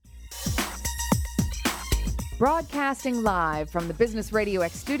Broadcasting live from the Business Radio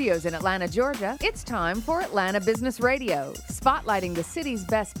X studios in Atlanta, Georgia, it's time for Atlanta Business Radio, spotlighting the city's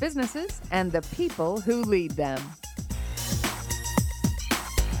best businesses and the people who lead them.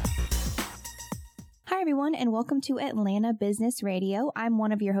 Hi, everyone, and welcome to Atlanta Business Radio. I'm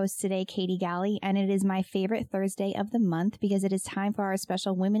one of your hosts today, Katie Galley, and it is my favorite Thursday of the month because it is time for our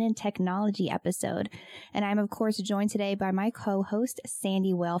special Women in Technology episode. And I'm, of course, joined today by my co-host,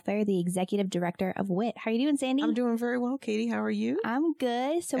 Sandy Welfare, the Executive Director of WIT. How are you doing, Sandy? I'm doing very well, Katie. How are you? I'm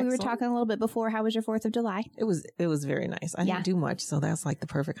good. So Excellent. We were talking a little bit before. How was your 4th of July? It was very nice. I didn't do much, so that's like the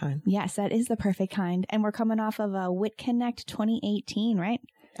perfect kind. Yes, that is the perfect kind. And we're coming off of WIT Connect 2018, right?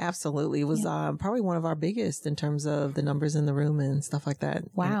 Absolutely. It was probably one of our biggest in terms of the numbers in the room and stuff like that.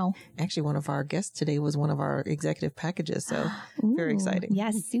 Wow. And actually, one of our guests today was one of our executive packages. So very exciting.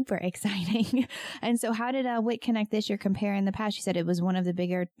 Yes, super exciting. And so how did WIT Connect this year compare in the past? You said it was one of the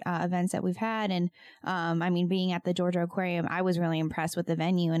bigger events that we've had. And I mean, being at the Georgia Aquarium, I was really impressed with the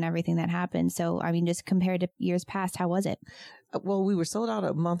venue and everything that happened. So, I mean, just compared to years past, how was it? Well, we were sold out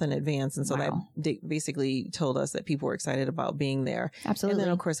a month in advance. And so that basically told us that people were excited about being there. Absolutely. And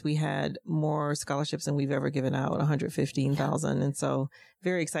then, of course, we had more scholarships than we've ever given out, 115,000. And so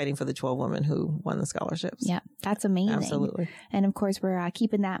very exciting for the 12 women who won the scholarships. Yeah, that's amazing. Absolutely. And of course, we're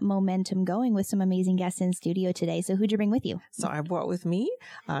keeping that momentum going with some amazing guests in studio today. So who'd you bring with you? So I brought with me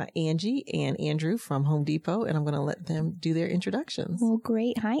Angie and Andrew from Home Depot, and I'm going to let them do their introductions. Well,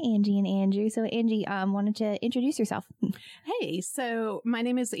 great. Hi, Angie and Andrew. So Angie, wanted to introduce yourself. Hey, so my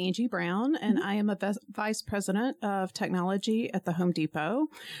name is Angie Brown, and I am a Vice President of Technology at the Home Depot.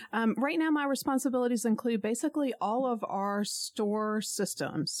 Right now, my responsibilities include basically all of our store systems.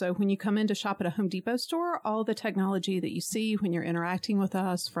 So when you come in to shop at a Home Depot store, all the technology that you see when you're interacting with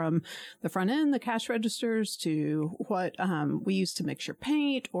us, from the front end, the cash registers, to what we use to mix your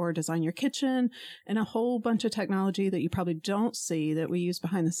paint or design your kitchen, and a whole bunch of technology that you probably don't see that we use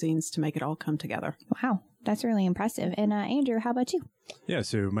behind the scenes to make it all come together. Wow. That's really impressive. And Andrew, how about you? Yeah,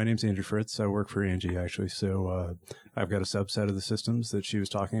 so my name's Andrew Fritz. I work for Angie, actually. So I've got a subset of the systems that she was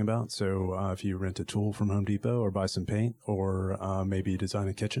talking about. So if you rent a tool from Home Depot or buy some paint or maybe design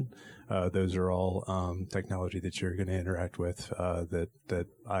a kitchen, those are all technology that you're going to interact with that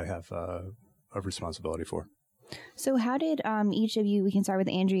I have a responsibility for. So how did each of you, we can start with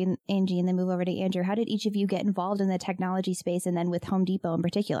Angie and then move over to Andrew. How did each of you get involved in the technology space and then with Home Depot in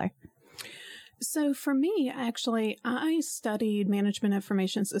particular? So for me, actually, I studied management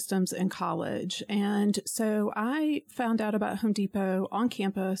information systems in college. And so I found out about Home Depot on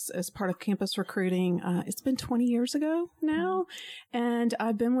campus as part of campus recruiting. It's been 20 years ago now, and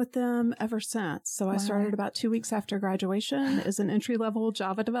I've been with them ever since. So I started about 2 weeks after graduation as an entry-level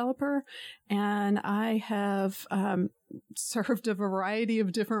Java developer, and I have served a variety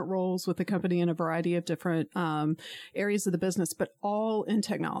of different roles with the company in a variety of different areas of the business, but all in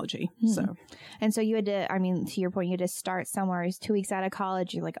technology. And so you had to, I mean, to your point, you had to start somewhere. 2 weeks out of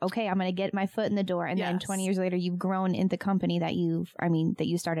college, you're like, okay, I'm going to get my foot in the door. And then 20 years later, you've grown in the company that you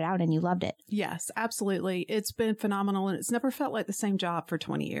started out and you loved it. Yes, absolutely. It's been phenomenal. And it's never felt like the same job for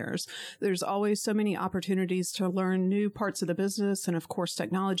 20 years. There's always so many opportunities to learn new parts of the business. And of course,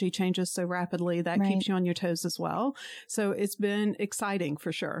 technology changes so rapidly that keeps you on your toes as well. So it's been exciting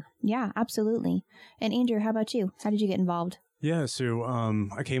for sure. Yeah, absolutely. And Andrew, how about you? How did you get involved? Yeah, so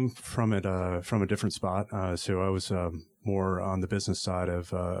I came from it from a different spot. So I was more on the business side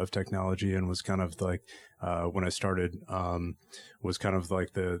of technology, and was kind of like when I started was kind of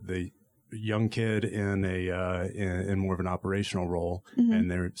like the young kid in in more of an operational role.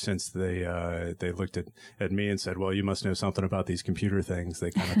 And since they looked at me and said, well, you must know something about these computer things,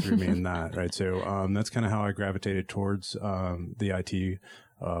 they kind of threw me in that, right? So that's kind of how I gravitated towards the IT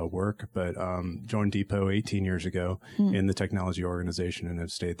work, but joined Depot 18 years ago in the technology organization and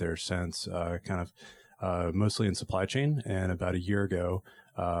have stayed there since, kind of mostly in supply chain, and about a year ago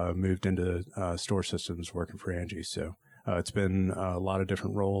moved into store systems working for Angie. So it's been a lot of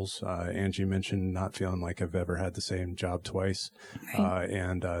different roles. Angie mentioned not feeling like I've ever had the same job twice.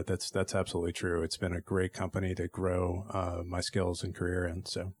 And that's absolutely true. It's been a great company to grow my skills and career in.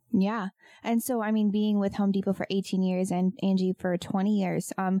 So. Yeah. And so, I mean, being with Home Depot for 18 years and Angie for 20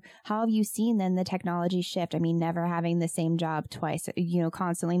 years, how have you seen then the technology shift? I mean, never having the same job twice,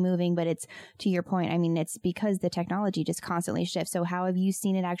 constantly moving, but it's, to your point, I mean, it's because the technology just constantly shifts. So how have you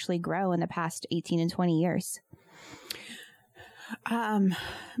seen it actually grow in the past 18 and 20 years? I'm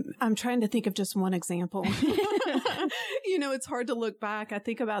trying to think of just one example. It's hard to look back. I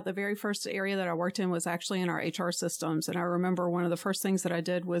think about the very first area that I worked in was actually in our HR systems. And I remember one of the first things that I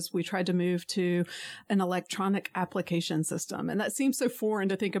did was we tried to move to an electronic application system. And that seems so foreign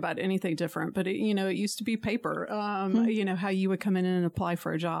to think about anything different, but it used to be paper, how you would come in and apply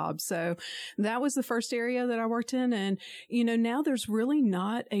for a job. So that was the first area that I worked in. And, now there's really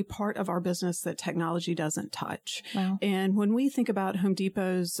not a part of our business that technology doesn't touch. Wow. And when we think about Home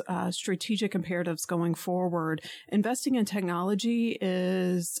Depot's strategic imperatives going forward, investing in technology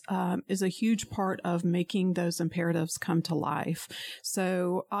is a huge part of making those imperatives come to life.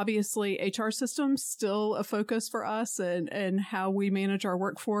 So obviously HR systems still a focus for us and how we manage our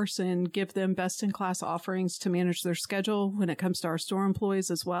workforce and give them best in class offerings to manage their schedule when it comes to our store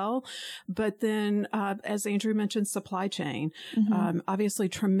employees as well. But then, as Andrew mentioned, supply chain, obviously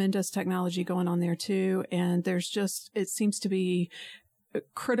tremendous technology going on there too. And it seems to be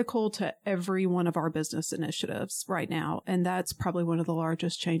critical to every one of our business initiatives right now. And that's probably one of the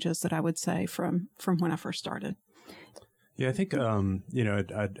largest changes that I would say from when I first started. Yeah, I think,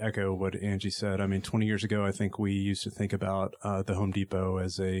 I'd echo what Angie said. I mean, 20 years ago, I think we used to think about the Home Depot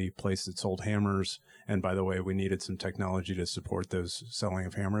as a place that sold hammers. And by the way, we needed some technology to support those selling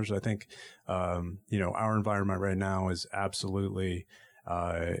of hammers. I think, our environment right now is absolutely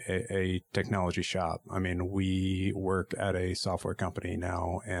a technology shop. I mean, we work at a software company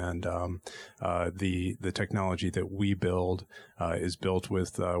now, and the technology that we build is built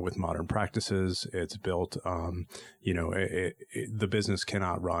with modern practices. It's built, the business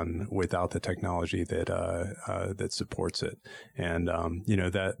cannot run without the technology that supports it, and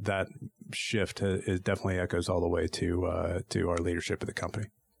that shift it definitely echoes all the way to our leadership of the company.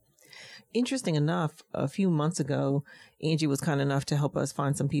 Interesting enough, a few months ago, Angie was kind enough to help us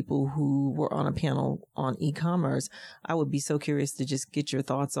find some people who were on a panel on e-commerce. I would be so curious to just get your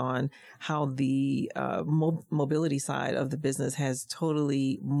thoughts on how the mobility side of the business has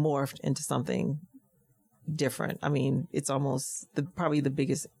totally morphed into something different. I mean, it's almost probably the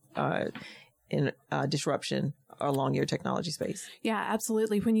biggest disruption along your technology space. Yeah,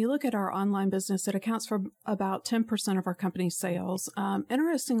 absolutely. When you look at our online business, it accounts for about 10% of our company's sales.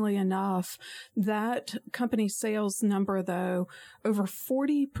 Interestingly enough, that company's sales number, though, over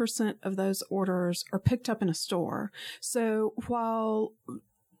 40% of those orders are picked up in a store. So while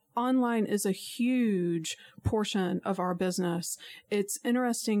online is a huge portion of our business, it's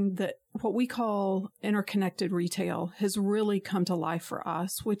interesting that what we call interconnected retail has really come to life for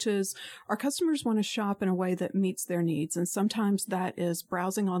us, which is our customers want to shop in a way that meets their needs. And sometimes that is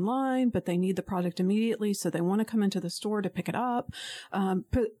browsing online, but they need the product immediately, so they want to come into the store to pick it up.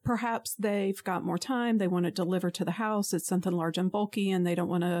 Perhaps they've got more time. They want it delivered to the house. It's something large and bulky, and they don't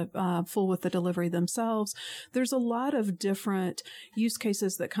want to fool with the delivery themselves. There's a lot of different use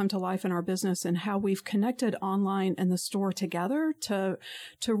cases that come to life in our business, and how we've connected online and the store together to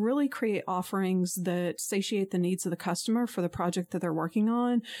really create offerings that satiate the needs of the customer for the project that they're working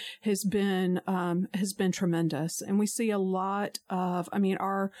on has been tremendous. And we see a lot of,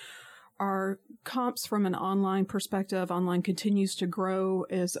 our comps from an online perspective, online continues to grow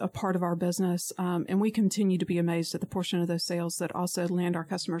as a part of our business. And we continue to be amazed at the portion of those sales that also land our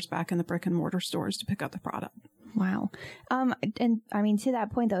customers back in the brick and mortar stores to pick up the product. Wow. And I mean, to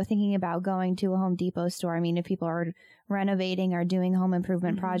that point, though, thinking about going to a Home Depot store, I mean, if people are renovating or doing home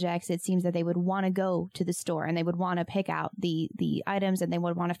improvement projects, it seems that they would want to go to the store and they would want to pick out the items, and they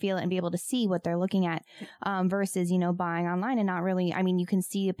would want to feel it and be able to see what they're looking at, versus, buying online and not really, I mean, you can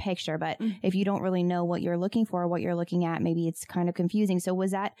see a picture, but if you don't really know what you're looking for, what you're looking at, maybe it's kind of confusing. So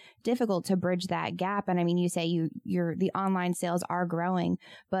was that difficult to bridge that gap? And I mean, you say the online sales are growing,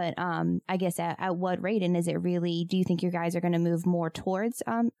 but I guess at what rate? And is it really, do you think you guys are going to move more towards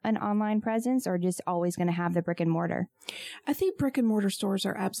an online presence, or just always going to have the brick and mortar? I think brick and mortar stores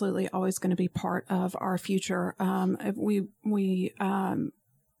are absolutely always going to be part of our future.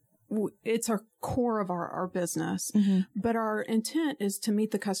 It's our core of our business, but our intent is to meet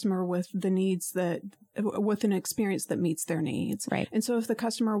the customer with an experience that meets their needs. Right. And so if the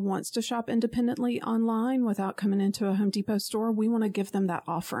customer wants to shop independently online without coming into a Home Depot store, we want to give them that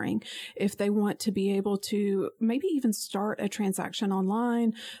offering. If they want to be able to maybe even start a transaction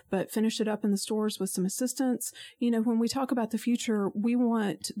online, but finish it up in the stores with some assistance, when we talk about the future, we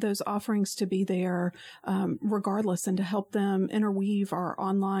want those offerings to be there regardless, and to help them interweave our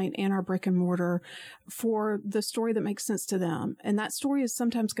online and our brick and mortar customer for the story that makes sense to them. And that story is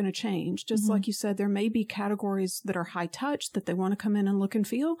sometimes going to change. Just like you said, there may be categories that are high touch that they want to come in and look and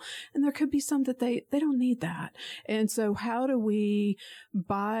feel. And there could be some that they don't need that. And so how do we,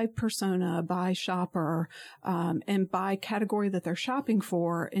 by persona, by shopper, and by category that they're shopping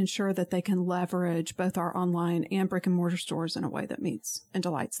for, ensure that they can leverage both our online and brick and mortar stores in a way that meets and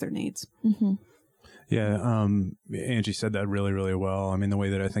delights their needs? Yeah, Angie said that really, really well. I mean, the way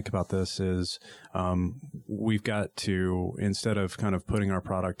that I think about this is we've got to, instead of kind of putting our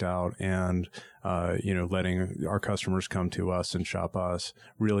product out and, letting our customers come to us and shop us,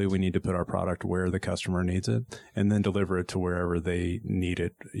 really we need to put our product where the customer needs it and then deliver it to wherever they need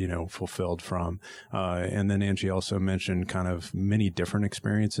it, fulfilled from. And then Angie also mentioned kind of many different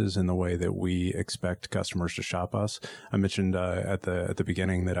experiences in the way that we expect customers to shop us. I mentioned at the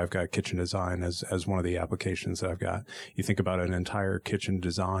beginning that I've got kitchen design as one of the applications that I've got. You think about an entire kitchen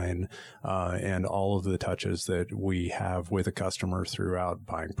design and all of the touches that we have with a customer throughout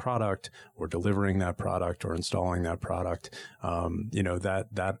buying product or delivering that product or installing that product.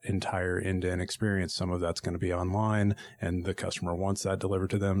 That entire end-to-end experience, some of that's going to be online and the customer wants that delivered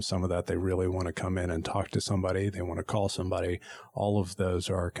to them. Some of that they really want to come in and talk to somebody. They want to call somebody. All of those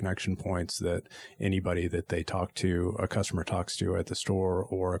are connection points that anybody that they talk to, a customer talks to at the store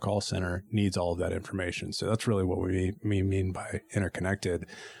or a call center, needs all of that information. So that's really what we mean by interconnected.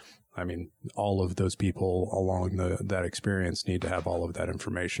 I mean, all of those people along that experience need to have all of that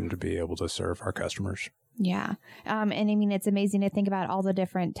information to be able to serve our customers. Yeah. And I mean, it's amazing to think about all the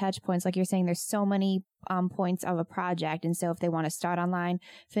different touch points. Like you're saying, there's so many points of a project. And so if they want to start online,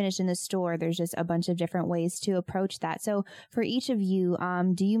 finish in the store, there's just a bunch of different ways to approach that. So for each of you,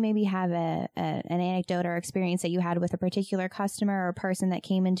 do you maybe have an anecdote or experience that you had with a particular customer or person that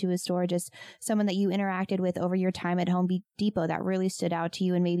came into a store, just someone that you interacted with over your time at Home Depot that really stood out to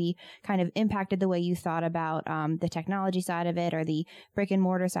you and maybe kind of impacted the way you thought about the technology side of it or the brick and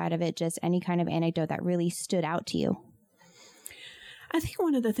mortar side of it, just any kind of anecdote that really stood out to you? I think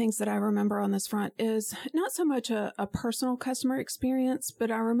one of the things that I remember on this front is not so much a personal customer experience, but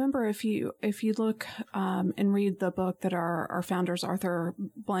I remember if you look and read the book that our founders, Arthur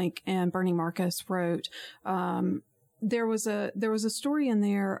Blank and Bernie Marcus, wrote, there was a story in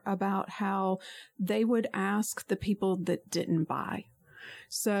there about how they would ask the people that didn't buy.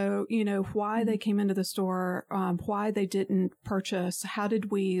 So, why they came into the store, why they didn't purchase, how did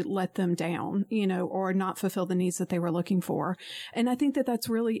we let them down, or not fulfill the needs that they were looking for. And I think that that's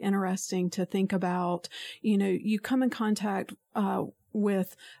really interesting to think about. You come in contact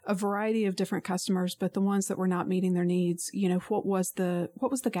with a variety of different customers, but the ones that were not meeting their needs, what was the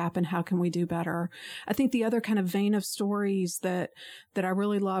gap and how can we do better? I think the other kind of vein of stories that I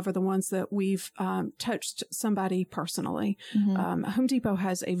really love are the ones that we've touched somebody personally. Mm-hmm. Home Depot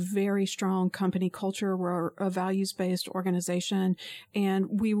has a very strong company culture. We're a values-based organization,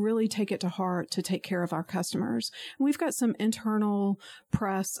 and we really take it to heart to take care of our customers. And we've got some internal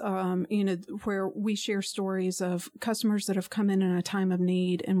press, where we share stories of customers that have come in a time of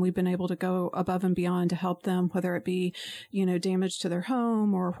need, and we've been able to go above and beyond to help them, whether it be, damage to their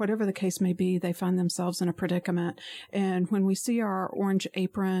home or whatever the case may be. They find themselves in a predicament. And when we see our orange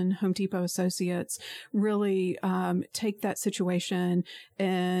apron Home Depot associates really take that situation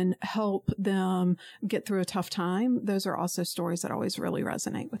and help them get through a tough time, those are also stories that always really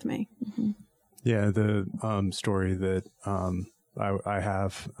resonate with me. Mm-hmm. Yeah, the story that I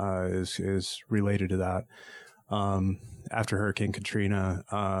have is related to that. After Hurricane Katrina,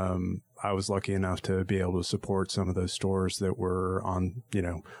 I was lucky enough to be able to support some of those stores that were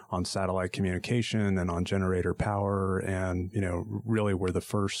on satellite communication and on generator power, and, really were the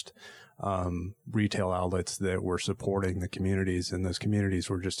first retail outlets that were supporting the communities, and those communities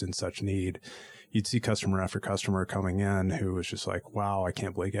were just in such need. You'd see customer after customer coming in who was just like, wow, I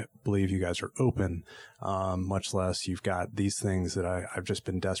can't believe you guys are open, much less you've got these things that I've just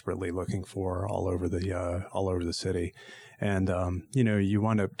been desperately looking for all over the city. And, you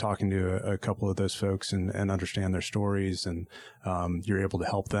wind up talking to a couple of those folks and understand their stories, and you're able to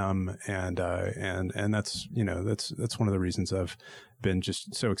help them. And that's, that's one of the reasons I've been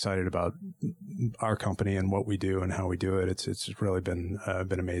just so excited about our company and what we do and how we do it. It's really been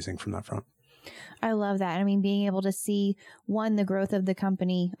amazing from that front. I love that. I mean, being able to see, one, the growth of the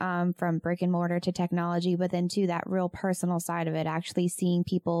company from brick and mortar to technology, but then two, that real personal side of it, actually seeing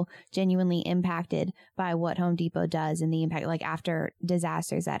people genuinely impacted by what Home Depot does and the impact, like after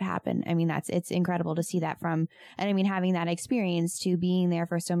disasters that happen. I mean, it's incredible to see that from, and I mean, having that experience to being there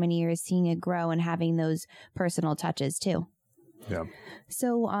for so many years, seeing it grow and having those personal touches too. Yeah.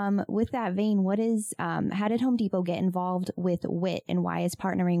 So with that vein, how did Home Depot get involved with WIT, and why is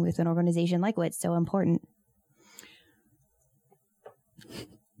partnering with an organization like WIT so important?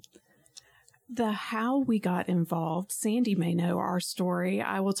 The how we got involved, Sandy may know our story.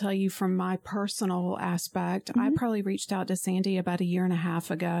 I will tell you from my personal aspect, I probably reached out to Sandy about 1.5 years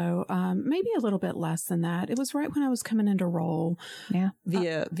ago, maybe a little bit less than that. It was right when I was coming into role. Yeah.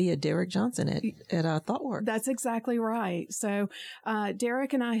 Via Derek Johnson at ThoughtWorks. That's exactly right. So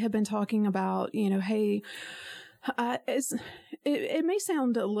Derek and I have been talking about, hey, it may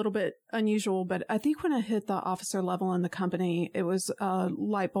sound a little bit unusual, but I think when I hit the officer level in the company, it was a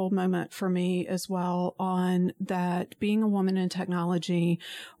light bulb moment for me as well on that being a woman in technology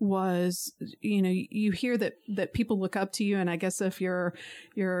was, you hear that people look up to you. And I guess if you're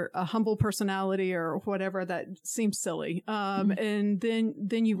a humble personality or whatever, that seems silly. And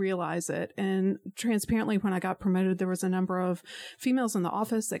then you realize it. And transparently, when I got promoted, there was a number of females in the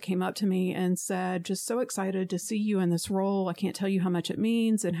office that came up to me and said, just so excited to see you in this role. I can't tell you how much it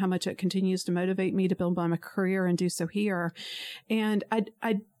means and how much it continues to motivate me to build my career and do so here. And I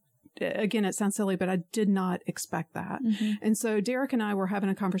again, it sounds silly, but I did not expect that. And so Derek and I were having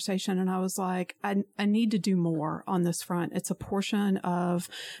a conversation, and I was like, I need to do more on this front. It's a portion of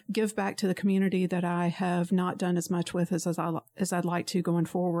give back to the community that I have not done as much with as I'd like to going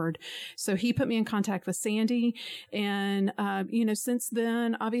forward. So he put me in contact with Sandy. And, since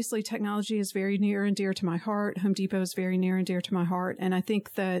then, obviously technology is very near and dear to my heart. Home Depot is very near and dear to my heart. And I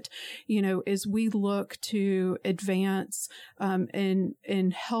think that, as we look to advance,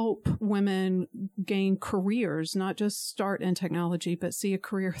 and help women gain careers, not just start in technology, but see a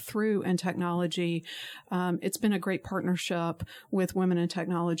career through in technology. It's been a great partnership with Women in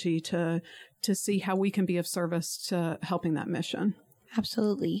Technology to see how we can be of service to helping that mission.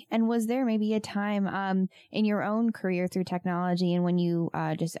 Absolutely. And was there maybe a time in your own career through technology, and when you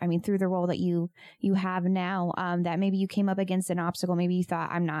through the role that you have now, that maybe you came up against an obstacle, maybe you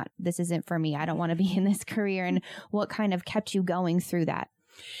thought, this isn't for me, I don't want to be in this career, and what kind of kept you going through that?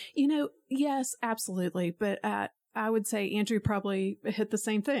 Yes, absolutely. But I would say Andrew probably hit the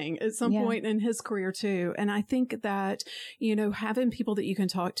same thing at some point in his career too. And I think that, having people that you can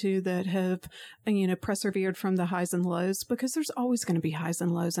talk to that have, persevered from the highs and lows, because there's always going to be highs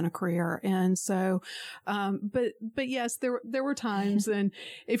and lows in a career. And so, but yes, there were times, and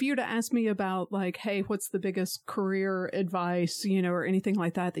if you were to ask me about like, hey, what's the biggest career advice, or anything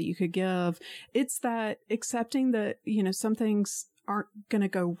like that you could give, it's that accepting that, some things aren't going to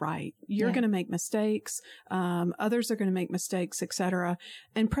go right. You're going to make mistakes. Others are going to make mistakes, etc.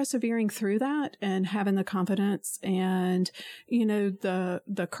 And persevering through that and having the confidence and,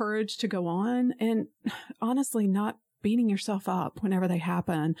 the courage to go on, and honestly not beating yourself up whenever they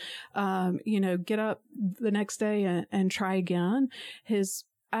happen. Get up the next day and try again.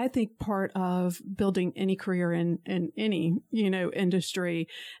 I think part of building any career in any, industry,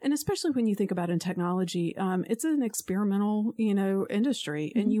 and especially when you think about in technology, it's an experimental,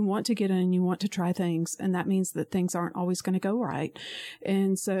 industry, and you want to get in and you want to try things. And that means that things aren't always going to go right.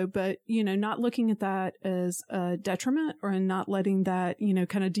 And so, but, not looking at that as a detriment or not letting that,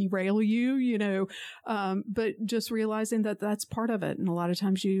 kind of derail you, but just realizing that that's part of it. And a lot of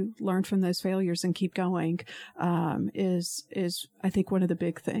times you learn from those failures and keep going, is I think one of the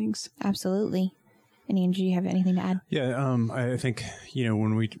big things. Absolutely. And Andrew, do you have anything to add? Yeah, I think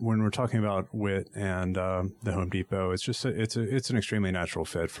when we're talking about WIT and the Home Depot, it's an extremely natural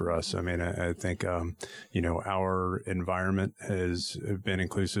fit for us. I mean, I think our environment has been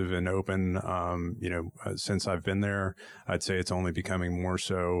inclusive and open. Since I've been there, I'd say it's only becoming more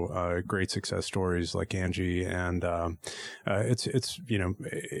so. Great success stories like Angie, and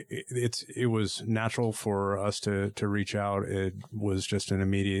it was natural for us to reach out. It was just an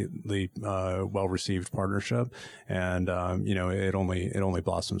immediately well received partnership, and it only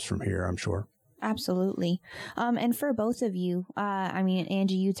blossoms from here, I'm sure. Absolutely. And for both of you,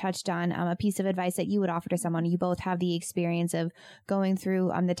 Angie, you touched on a piece of advice that you would offer to someone. You both have the experience of going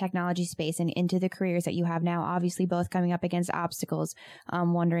through the technology space and into the careers that you have now, obviously both coming up against obstacles,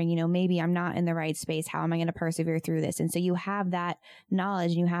 wondering, maybe I'm not in the right space. How am I going to persevere through this? And so you have that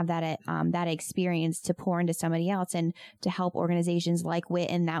knowledge and you have that experience to pour into somebody else and to help organizations like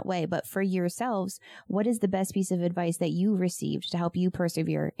WIT in that way. But for yourselves, what is the best piece of advice that you received to help you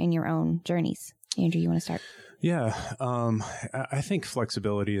persevere in your own journeys? Andrew, you want to start? Yeah, I think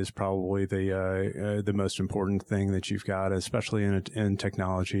flexibility is probably the most important thing that you've got, especially in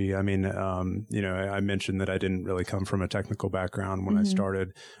technology. I mean, I mentioned that I didn't really come from a technical background when I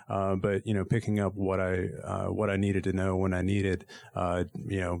started, but picking up what I needed to know when I needed,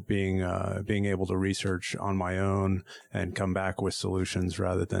 being able to research on my own and come back with solutions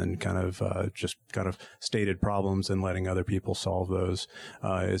rather than just stated problems and letting other people solve those.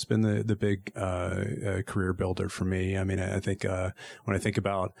 It's been the big career builder for me. I mean, I think when I think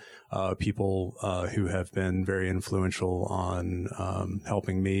about people who have been very influential on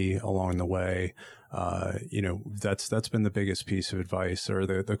helping me along the way, that's been the biggest piece of advice, or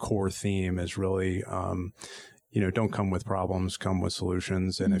the core theme is really don't come with problems, come with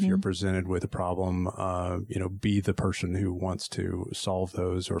solutions. And if you're presented with a problem, be the person who wants to solve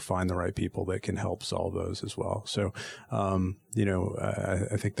those or find the right people that can help solve those as well. So,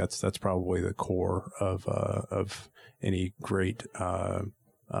 I think that's probably the core of any great,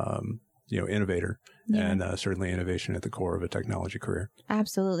 innovator. Yeah. And certainly innovation at the core of a technology career.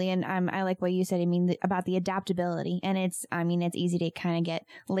 Absolutely. And I like what you said. I mean, about the adaptability. And it's easy to kind of get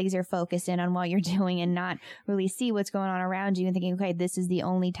laser focused in on what you're doing and not really see what's going on around you and thinking, okay, this is the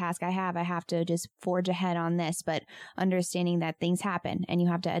only task I have to just forge ahead on this. But understanding that things happen and you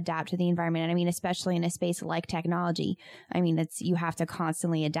have to adapt to the environment. And I mean, especially in a space like technology, you have to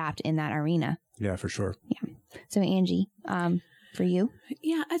constantly adapt in that arena. Yeah, for sure. Yeah. So Angie, for you?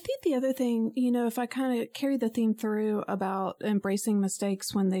 Yeah, I think the other thing, if I kind of carry the theme through about embracing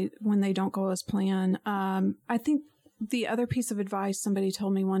mistakes when they don't go as planned, I think the other piece of advice somebody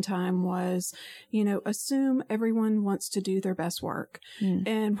told me one time was, assume everyone wants to do their best work.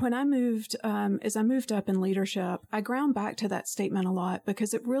 And when I moved, as I moved up in leadership, I ground back to that statement a lot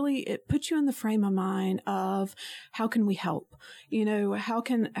because it puts you in the frame of mind of how can we help? How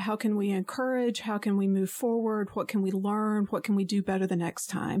can we encourage? How can we move forward? What can we learn? What can we do better the next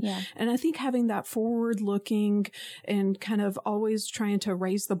time? Yeah. And I think having that forward looking and kind of always trying to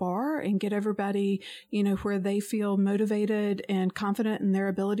raise the bar and get everybody, where they feel motivated and confident in their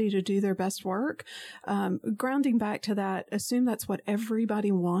ability to do their best work, grounding back to that, assume that's what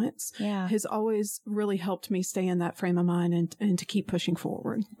everybody wants, has always really helped me stay in that frame of mind and to keep pushing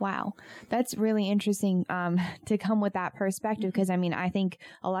forward. Wow. That's really interesting to come with that perspective because, I think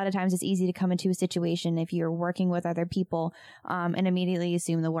a lot of times it's easy to come into a situation if you're working with other people and immediately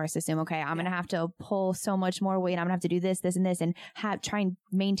assume the worst. Assume, okay, I'm going to have to pull so much more weight. I'm going to have to do this, this, and this, and try and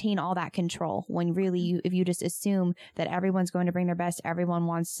maintain all that control when really if you just assume that everyone's going to bring their best, everyone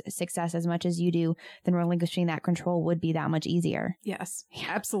wants success as much as you do, then relinquishing that control would be that much easier. Yes,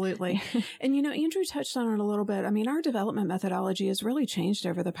 absolutely. And, Andrew touched on it a little bit. Our development methodology has really changed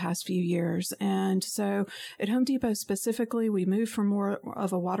over the past few years. And so at Home Depot specifically, we moved from more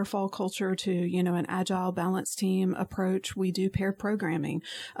of a waterfall culture to, an agile balanced team approach. We do paired programming.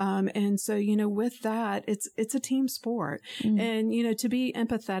 And so, with that, it's a team sport. And, to be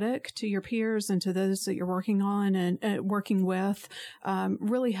empathetic to your peers and to those that you're working on and working with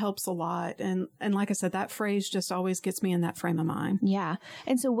really helps a lot. And like I said, that phrase just always gets me in that frame of mind. Yeah.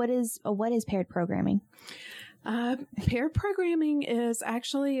 And so what is paired programming? Paired programming is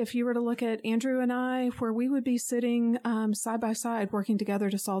actually, if you were to look at Andrew and I, where we would be sitting side by side working together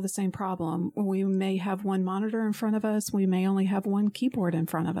to solve the same problem. We may have one monitor in front of us. We may only have one keyboard in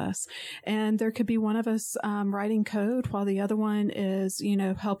front of us. And there could be one of us writing code while the other one is,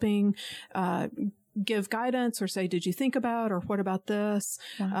 helping give guidance or say, did you think about, or what about this?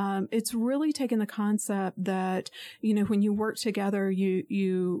 Wow. It's really taken the concept that, when you work together,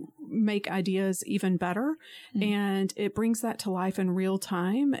 you make ideas even better and it brings that to life in real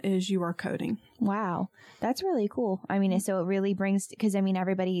time as you are coding. Wow. That's really cool. So it really brings, because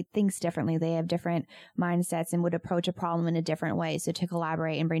everybody thinks differently. They have different mindsets and would approach a problem in a different way. So to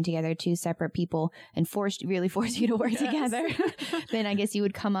collaborate and bring together two separate people and really force you to work together, then I guess you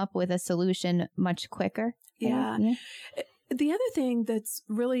would come up with a solution much quicker. Yeah. The other thing that's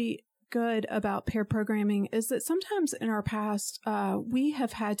really good about pair programming is that sometimes in our past, we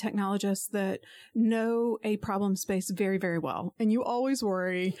have had technologists that know a problem space very, very well. And you always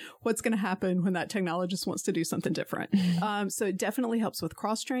worry what's going to happen when that technologist wants to do something different. So it definitely helps with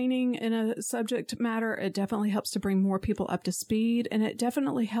cross-training in a subject matter. It definitely helps to bring more people up to speed. And it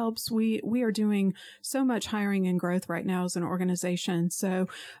definitely helps. We are doing so much hiring and growth right now as an organization. So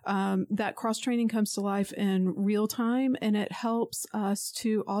that cross-training comes to life in real time, and it helps us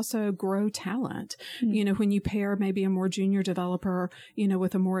to also grow talent. When you pair maybe a more junior developer,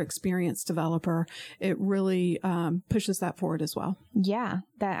 with a more experienced developer, it really pushes that forward as well. Yeah,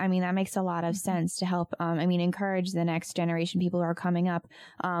 that makes a lot of sense to help, encourage the next generation, people who are coming up.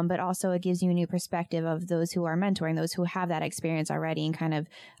 But also it gives you a new perspective of those who are mentoring, those who have that experience already, and kind of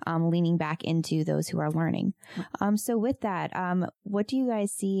leaning back into those who are learning. So with that, what do you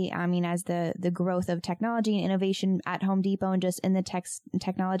guys see, as the growth of technology and innovation at Home Depot and just in the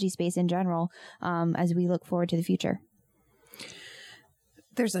technology space in general, as we look forward to the future?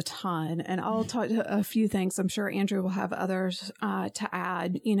 There's a ton, and I'll talk to a few things. I'm sure Andrew will have others to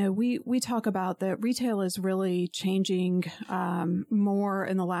add. We talk about that retail is really changing more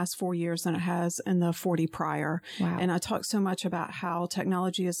in the last 4 years than it has in the 40 prior. Wow. And I talk so much about how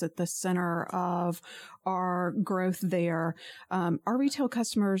technology is at the center of our growth there. Our retail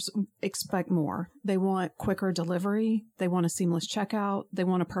customers expect more. They want quicker delivery. They want a seamless checkout. They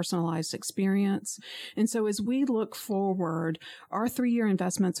want a personalized experience. And so as we look forward, our 3-year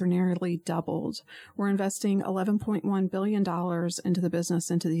investments are nearly doubled. We're investing $11.1 billion into the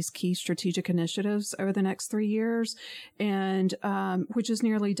business, into these key strategic initiatives over the next 3 years, and which is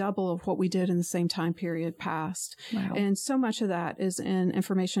nearly double of what we did in the same time period past. Wow. And so much of that is in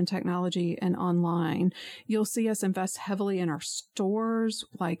information technology and online. You'll see us invest heavily in our stores,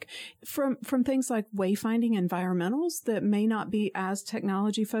 like from things like wayfinding environmentals that may not be as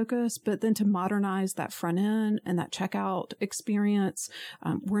technology focused, but then to modernize that front end and that checkout experience.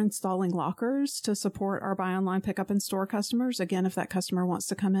 We're installing lockers to support our buy online, pick up in store customers. Again, if that customer wants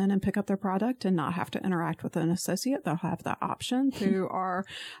to come in and pick up their product and not have to interact with an associate, they'll have that option through our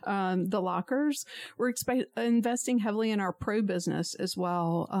the lockers. We're investing heavily in our pro business as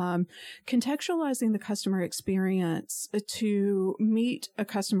well, contextualizing the customer experience to meet a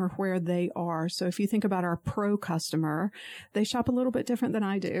customer where they are. So if you think about our pro customer, they shop a little bit different than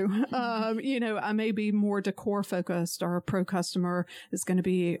I do. I may be more decor focused. Our pro customer is going to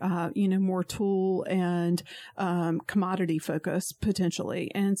be, more tool and commodity focused potentially.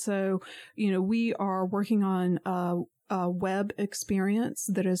 And so, we are working on a web experience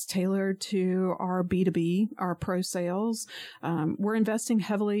that is tailored to our B2B, our pro sales. We're investing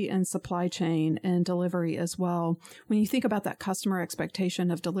heavily in supply chain and delivery as well. When you think about that customer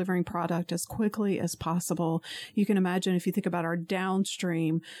expectation of delivering product as quickly as possible, you can imagine if you think about our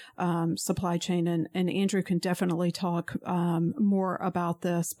downstream supply chain, and Andrew can definitely talk more about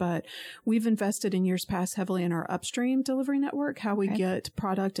this, but we've invested in years past heavily in our upstream delivery network, how we get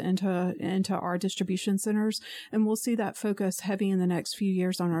product into our distribution centers, and we'll see that focus heavy in the next few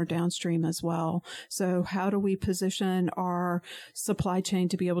years on our downstream as well. So how do we position our supply chain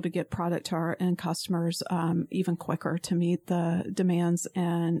to be able to get product to our end customers even quicker to meet the demands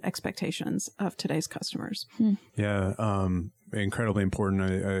and expectations of today's customers? Yeah. Incredibly important.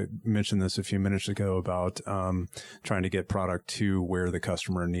 I mentioned this a few minutes ago about trying to get product to where the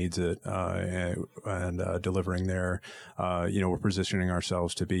customer needs it and delivering there. We're positioning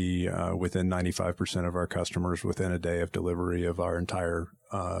ourselves to be within 95% of our customers within a day of delivery of our entire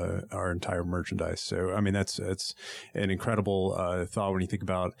merchandise. So, it's an incredible thought when you think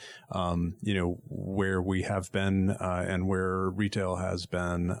about, where we have been and where retail has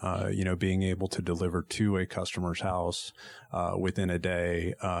been, being able to deliver to a customer's house within a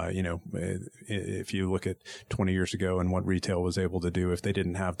day. If you look at 20 years ago and what retail was able to do, if they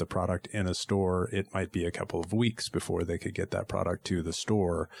didn't have the product in a store, it might be a couple of weeks before they could get that product to the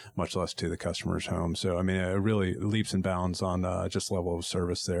store, much less to the customer's home. So, it really leaps and bounds on just level of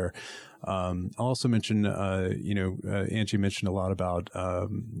service there. I'll also mention, Angie mentioned a lot about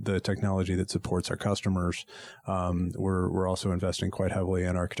the technology that supports our customers. We're also investing quite heavily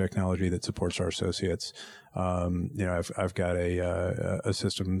in our technology that supports our associates. I've got a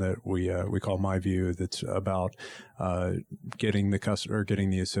system that we call MyView that's about getting the customer,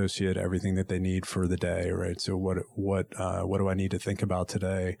 getting the associate everything that they need for the day, right? So what do I need to think about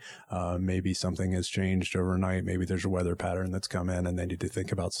today? Maybe something has changed overnight. Maybe there's a weather pattern that's come in and they need to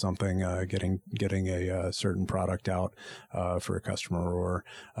think about something, getting a certain product out for a customer, or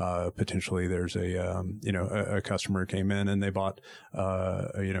potentially there's a customer came in and they bought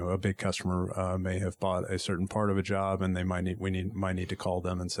a big customer may have bought a certain part of a job, and they might need to call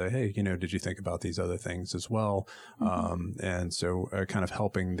them and say, hey, did you think about these other things as well? Mm-hmm. And so kind of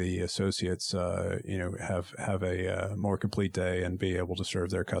helping the associates have a more complete day and be able to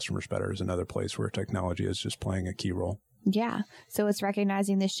serve their customers better is another place where technology is just playing a key role. Yeah. So it's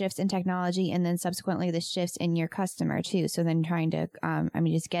recognizing the shifts in technology and then subsequently the shifts in your customer too. So then trying to,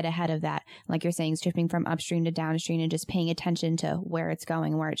 just get ahead of that. Like you're saying, shifting from upstream to downstream and just paying attention to where it's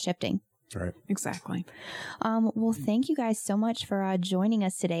going, where it's shifting. Right. Exactly. Well, thank you guys so much for joining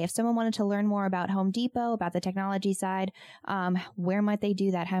us today. If someone wanted to learn more about Home Depot, about the technology side, where might they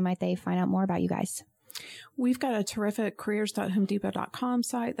do that? How might they find out more about you guys? We've got a terrific careers.homedepot.com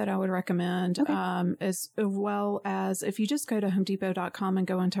site that I would recommend, as well as if you just go to homedepot.com and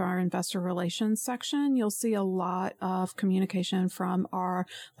go into our investor relations section, you'll see a lot of communication from our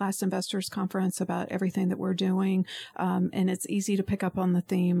last investors conference about everything that we're doing. And it's easy to pick up on the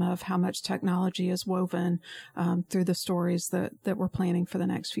theme of how much technology is woven through the stories that we're planning for the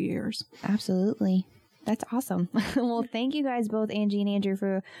next few years. Absolutely. That's awesome. Well, thank you guys both, Angie and Andrew,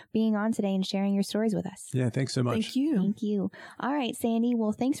 for being on today and sharing your stories with us. Yeah, thanks so much. Thank you. Thank you. All right, Sandy.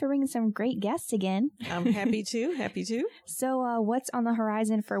 Well, thanks for bringing some great guests again. I'm happy to. Happy to. So what's on the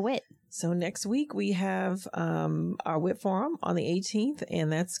horizon for WIT? So next week we have our WIT Forum on the 18th, and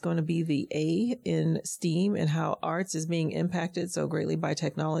that's going to be the A in STEAM and how arts is being impacted so greatly by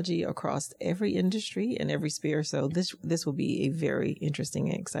technology across every industry and every sphere. So this will be a very interesting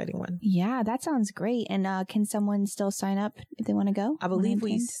and exciting one. Yeah, that sounds great. And can someone still sign up if they want to go? I believe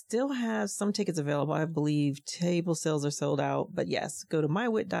we still have some tickets available. I believe table sales are sold out. But yes, go to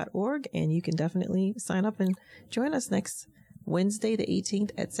mywit.org and you can definitely sign up and join us next Wednesday the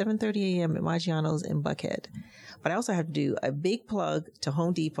 18th at 7:30 a.m. at Maggiano's in Buckhead. But I also have to do a big plug to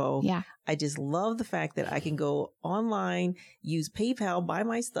Home Depot. Yeah. I just love the fact that I can go online, use PayPal, buy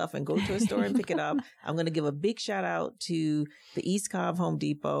my stuff, and go to a store and pick it up. I'm going to give a big shout out to the East Cobb Home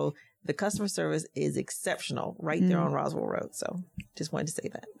Depot. The customer service is exceptional right there on Roswell Road. So just wanted to say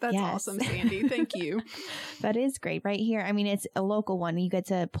that. That's awesome, Sandy. Thank you. That is great right here. I mean, it's a local one. You get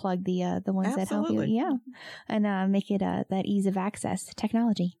to plug the ones that help you. Yeah. And make it that ease of access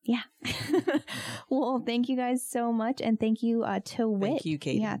technology. Yeah. Well, thank you guys so much. And thank you to WIT. Thank you,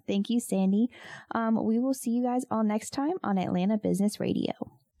 Katie. Yeah. Thank you, Sandy. We will see you guys all next time on Atlanta Business Radio.